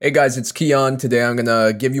Hey guys, it's Keon. Today I'm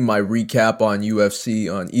gonna give you my recap on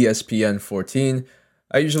UFC on ESPN 14.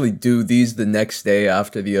 I usually do these the next day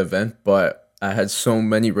after the event, but I had so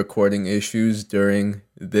many recording issues during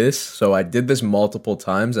this, so I did this multiple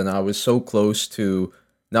times and I was so close to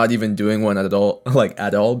not even doing one at all, like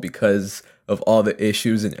at all, because of all the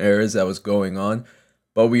issues and errors that was going on.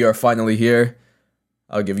 But we are finally here.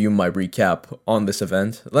 I'll give you my recap on this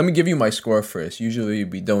event. Let me give you my score first. Usually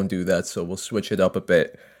we don't do that, so we'll switch it up a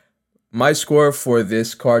bit. My score for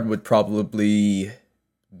this card would probably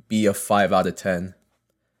be a 5 out of 10.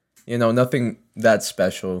 Nothing that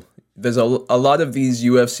special. There's a lot of these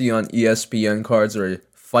UFC on ESPN cards or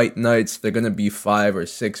fight nights. They're going to be 5 or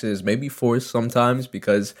 6s, maybe 4s sometimes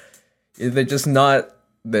because they're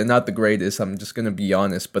not the greatest. I'm just going to be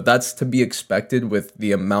honest. But that's to be expected with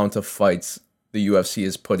the amount of fights the UFC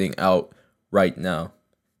is putting out right now.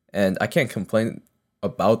 And I can't complain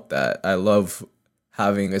about that. I love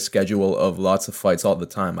having a schedule of lots of fights all the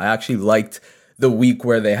time. I actually liked the week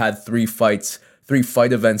where they had three fight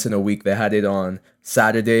events in a week. They had it on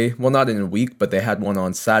Saturday. Well, not in a week, but they had one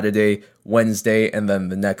on Saturday, Wednesday, and then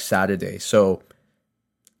the next Saturday. So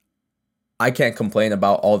I can't complain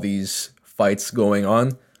about all these fights going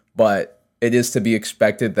on, but it is to be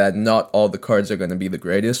expected that not all the cards are going to be the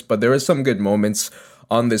greatest, but there are some good moments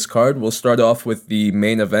on this card. We'll start off with the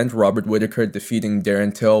main event, Robert Whittaker defeating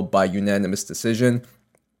Darren Till by unanimous decision.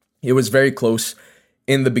 It was very close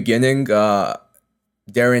in the beginning.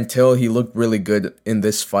 Darren Till, he looked really good in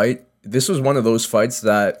this fight. This was one of those fights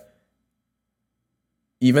that,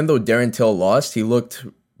 even though Darren Till lost, he looked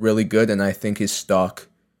really good, and I think his stock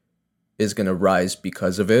is going to rise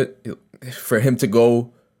because of it. For him to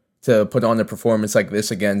go to put on a performance like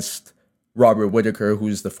this against Robert Whittaker,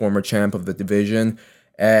 who's the former champ of the division,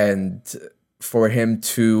 and for him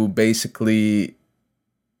to basically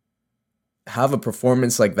have a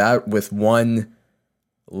performance like that with one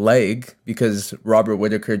leg, because Robert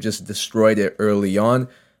Whittaker just destroyed it early on.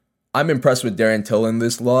 I'm impressed with Darren Till in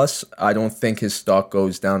this loss. I don't think his stock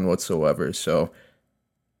goes down whatsoever. So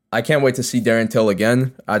I can't wait to see Darren Till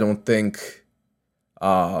again. I don't think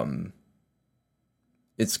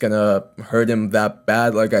it's going to hurt him that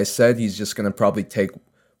bad. Like I said, he's just going to probably take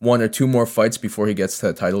one or two more fights before he gets to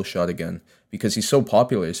a title shot again because he's so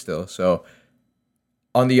popular still. So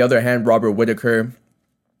on the other hand, Robert Whittaker,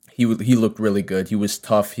 he looked really good. He was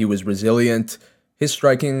tough. He was resilient. His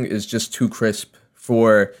striking is just too crisp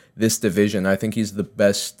for this division. I think he's the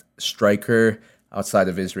best striker outside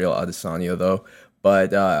of Israel Adesanya, though.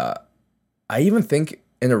 But I even think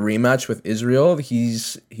in a rematch with Israel, he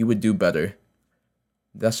would do better.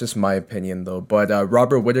 That's just my opinion, though. But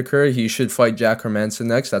Robert Whittaker, he should fight Jack Hermanson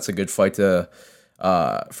next. That's a good fight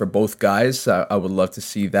for both guys. I would love to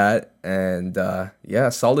see that. And yeah,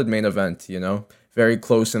 solid main event, Very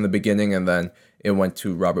close in the beginning, and then it went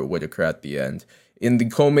to Robert Whittaker at the end. In the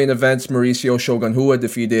co-main events, Mauricio Shogun Rua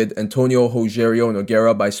defeated Antonio Rogerio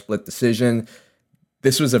Nogueira by split decision.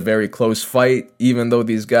 This was a very close fight, even though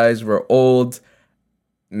these guys were old.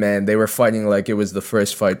 Man, they were fighting like it was the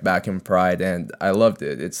first fight back in Pride, and I loved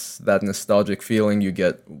it. It's that nostalgic feeling you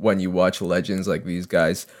get when you watch legends like these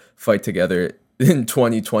guys fight together in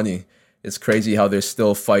 2020. It's crazy how they're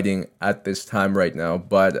still fighting at this time right now.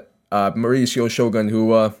 But Mauricio Shogun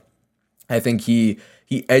Rua, I think he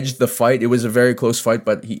edged the fight. It was a very close fight,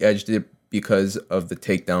 but he edged it because of the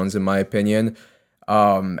takedowns, in my opinion.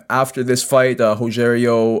 After this fight,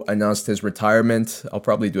 Rogerio announced his retirement. I'll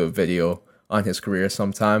probably do a video on his career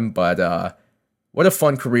sometime, but what a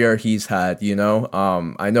fun career he's had,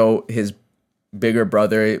 I know his bigger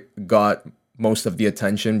brother got most of the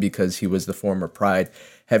attention because he was the former Pride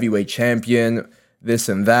heavyweight champion, this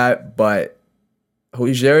and that, but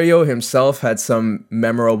Rogerio himself had some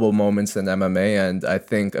memorable moments in MMA, and I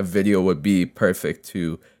think a video would be perfect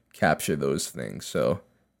to capture those things. So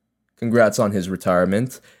congrats on his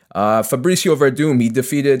retirement. Fabricio Verdum, he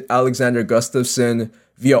defeated Alexander Gustafsson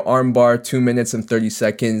via armbar 2 minutes and 30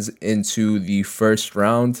 seconds into the first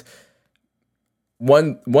round.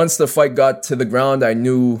 Once the fight got to the ground, I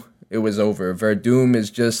knew it was over. Verdum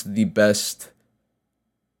is just the best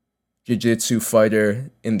jiu-jitsu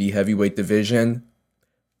fighter in the heavyweight division.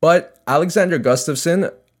 But Alexander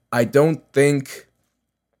Gustafsson, I don't think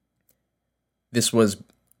this was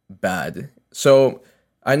bad. So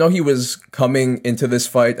I know he was coming into this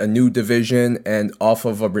fight, a new division, and off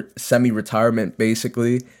of a semi-retirement,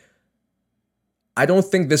 basically. I don't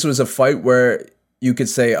think this was a fight where you could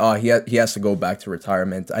say, he has to go back to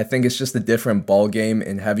retirement. I think it's just a different ball game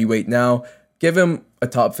in heavyweight now. Give him a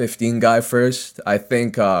top 15 guy first. I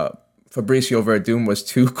think Fabricio Verdum was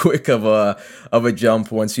too quick of a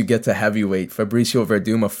jump once you get to heavyweight. Fabricio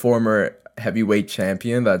Verdum, a former heavyweight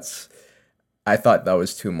champion, I thought that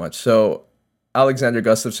was too much. So Alexander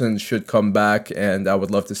Gustafsson should come back, and I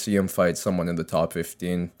would love to see him fight someone in the top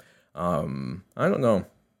 15. I don't know.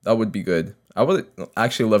 That would be good. I would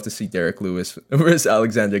actually love to see Derek Lewis versus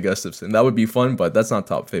Alexander Gustafsson. That would be fun, but that's not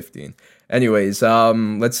top 15. Anyways,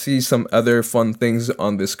 let's see some other fun things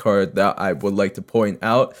on this card that I would like to point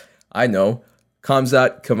out. I know.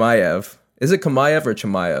 Khamzat Chimaev. Is it Chimaev or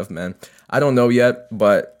Chimaev, man? I don't know yet,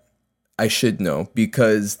 but I should know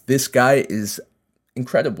because this guy is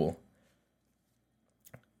incredible.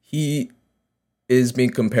 He is being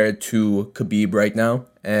compared to Khabib right now,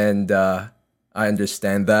 and I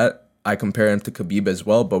understand that. I compare him to Khabib as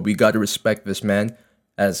well, but we got to respect this man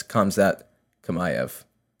as Khamzat Chimaev.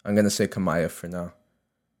 I'm going to say Chimaev for now.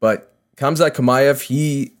 But Khamzat Chimaev,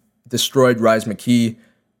 he destroyed Rise McKee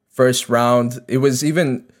first round. It was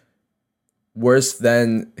even worse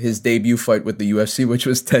than his debut fight with the UFC, which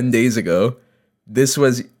was 10 days ago. This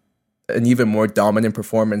was an even more dominant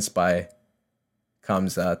performance by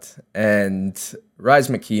Khamzat. And Rise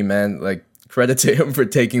McKee, man, like, credit to him for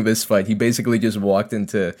taking this fight. He basically just walked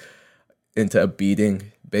into a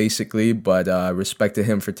beating, basically, but respect to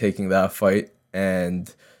him for taking that fight.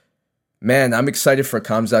 And man, I'm excited for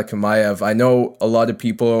Khamzat Chimaev. I know a lot of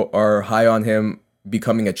people are high on him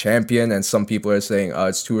becoming a champion, and some people are saying,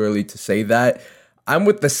 it's too early to say that. I'm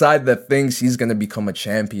with the side that thinks he's going to become a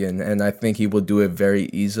champion, and I think he will do it very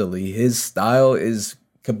easily. His style is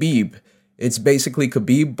Khabib. It's basically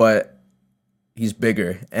Khabib, but he's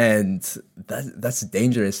bigger, and that's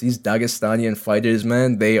dangerous. These Dagestanian fighters,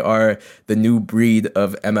 man, they are the new breed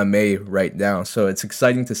of MMA right now. So it's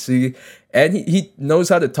exciting to see, and he knows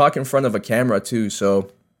how to talk in front of a camera too.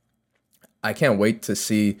 So I can't wait to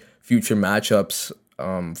see future matchups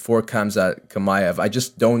for Khamzat Chimaev. I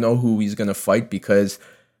just don't know who he's gonna fight because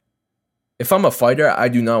if I'm a fighter, I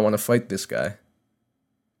do not want to fight this guy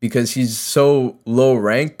because he's so low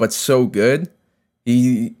ranked but so good.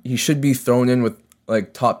 He should be thrown in with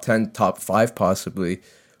like top 10, top 5 possibly.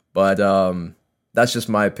 But that's just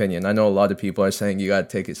my opinion. I know a lot of people are saying you got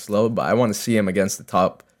to take it slow, but I want to see him against the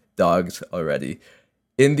top dogs already.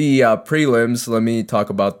 In the prelims, let me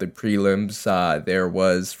talk about the prelims. There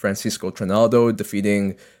was Francisco Trinaldo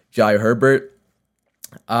defeating Jai Herbert.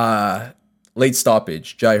 Late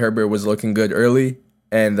stoppage. Jai Herbert was looking good early,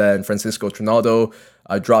 and then Francisco Trinaldo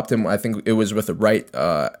dropped him. I think it was with a right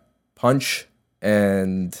punch,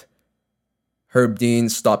 and Herb Dean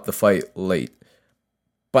stopped the fight late.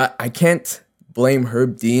 But I can't blame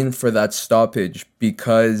Herb Dean for that stoppage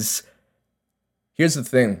because here's the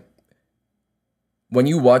thing. When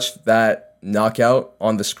you watched that knockout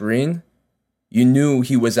on the screen, you knew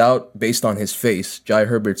he was out based on his face, Jai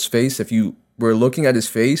Herbert's face. If you were looking at his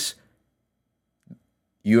face,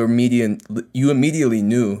 you immediately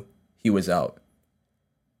knew he was out.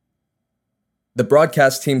 The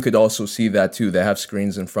broadcast team could also see that too. They have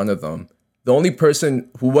screens in front of them. The only person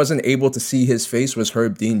who wasn't able to see his face was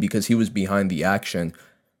Herb Dean because he was behind the action.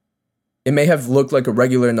 It may have looked like a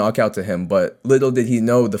regular knockout to him, but little did he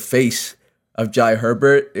know the face of Jai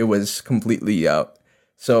Herbert, it was completely out.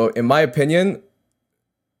 So in my opinion,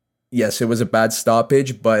 yes, it was a bad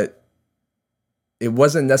stoppage, but it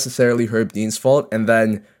wasn't necessarily Herb Dean's fault. And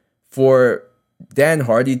then for Dan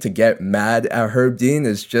Hardy to get mad at Herb Dean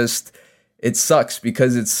is just, it sucks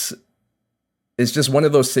because it's just one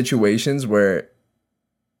of those situations where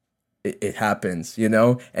it happens, you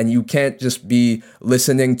know? And you can't just be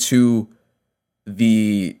listening to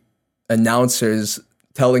the announcers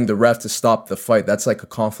telling the ref to stop the fight. That's like a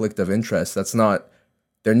conflict of interest.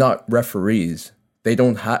 They're not referees. They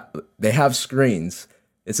have screens.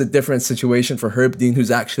 It's a different situation for Herb Dean,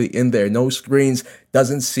 who's actually in there. No screens,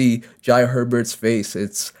 doesn't see Jai Herbert's face.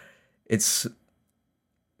 It's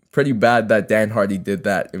pretty bad that Dan Hardy did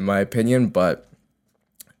that, in my opinion, but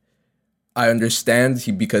I understand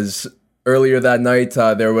because earlier that night,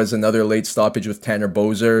 there was another late stoppage with Tanner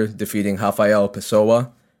Boser defeating Rafael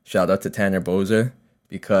Pessoa. Shout out to Tanner Boser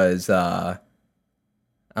because I'm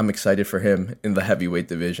excited for him in the heavyweight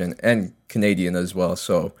division and Canadian as well.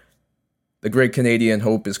 So the great Canadian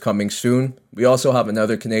hope is coming soon. We also have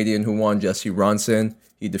another Canadian who won, Jesse Ronson.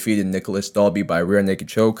 He defeated Nicholas Dalby by rear naked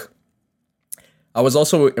choke. I was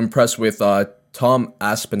also impressed with Tom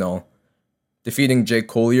Aspinall defeating Jake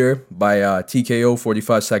Collier by TKO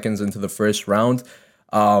 45 seconds into the first round.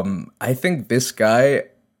 I think this guy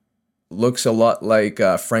looks a lot like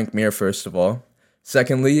Frank Mir, first of all.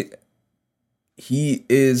 Secondly, he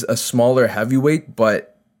is a smaller heavyweight,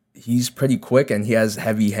 but he's pretty quick and he has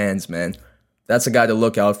heavy hands, man. That's a guy to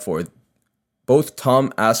look out for. both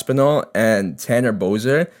Tom Aspinall and Tanner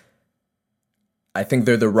Boser, I think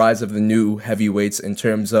they're the rise of the new heavyweights in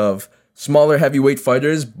terms of smaller heavyweight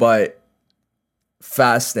fighters, but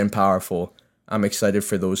fast and powerful. I'm excited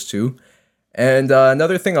for those two. And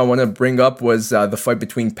another thing I want to bring up was the fight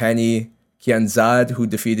between Penny Kianzad, who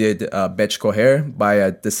defeated Betch Coher by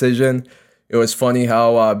a decision. It was funny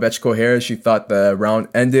how Betch Coher, she thought the round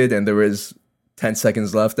ended and there was 10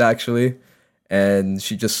 seconds left, actually. And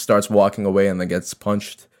she just starts walking away and then gets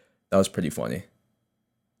punched. That was pretty funny.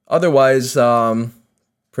 Otherwise,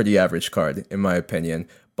 pretty average card, in my opinion.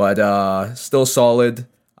 But still solid.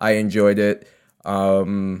 I enjoyed it.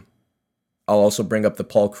 I'll also bring up the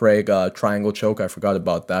Paul Craig triangle choke. I forgot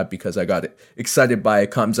about that because I got excited by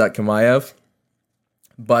Khamzat Chimaev.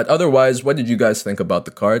 But otherwise, what did you guys think about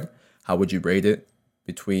the card? How would you rate it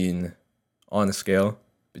on a scale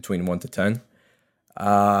between 1 to 10?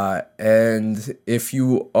 And if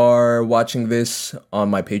you are watching this on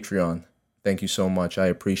my Patreon, thank you so much. I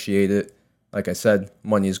appreciate it. Like I said,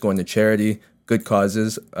 money is going to charity, good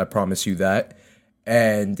causes. I promise you that.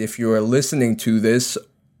 And if you are listening to this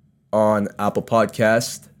on Apple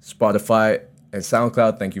Podcast, Spotify, and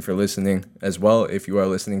SoundCloud, thank you for listening as well. If you are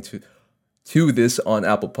listening to this on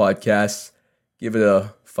Apple Podcasts, give it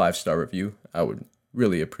a 5-star review. I would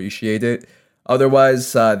really appreciate it.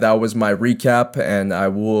 Otherwise, that was my recap, and I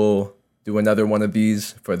will do another one of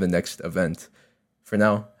these for the next event. For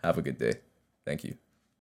now, have a good day. Thank you.